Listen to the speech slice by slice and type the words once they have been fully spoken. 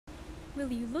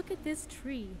Will you look at this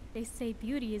tree? They say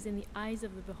beauty is in the eyes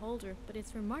of the beholder, but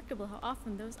it's remarkable how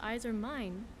often those eyes are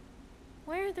mine.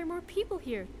 Why aren't there more people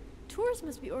here? Tours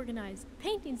must be organized,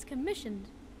 paintings commissioned.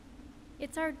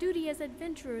 It's our duty as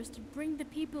adventurers to bring the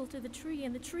people to the tree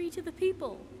and the tree to the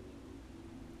people.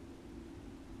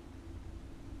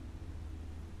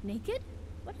 Naked?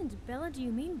 What in Bella do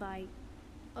you mean by...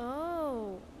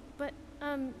 Oh, but,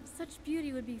 such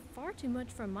beauty would be far too much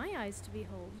for my eyes to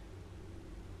behold.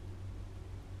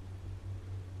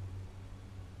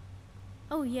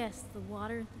 Oh yes, the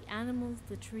water, the animals,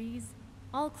 the trees,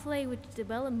 all clay which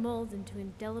Dibella molds into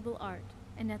indelible art,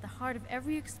 and at the heart of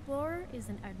every explorer is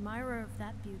an admirer of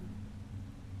that beauty.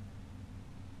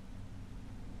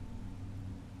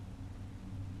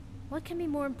 What can be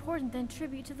more important than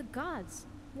tribute to the gods?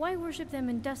 Why worship them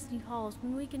in dusty halls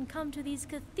when we can come to these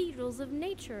cathedrals of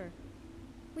nature?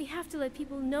 We have to let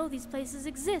people know these places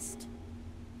exist.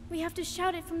 We have to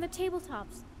shout it from the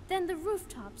tabletops, then the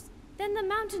rooftops, then the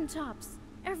mountaintops,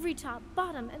 every top,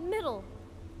 bottom, and middle.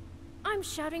 I'm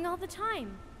shouting all the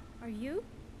time. Are you?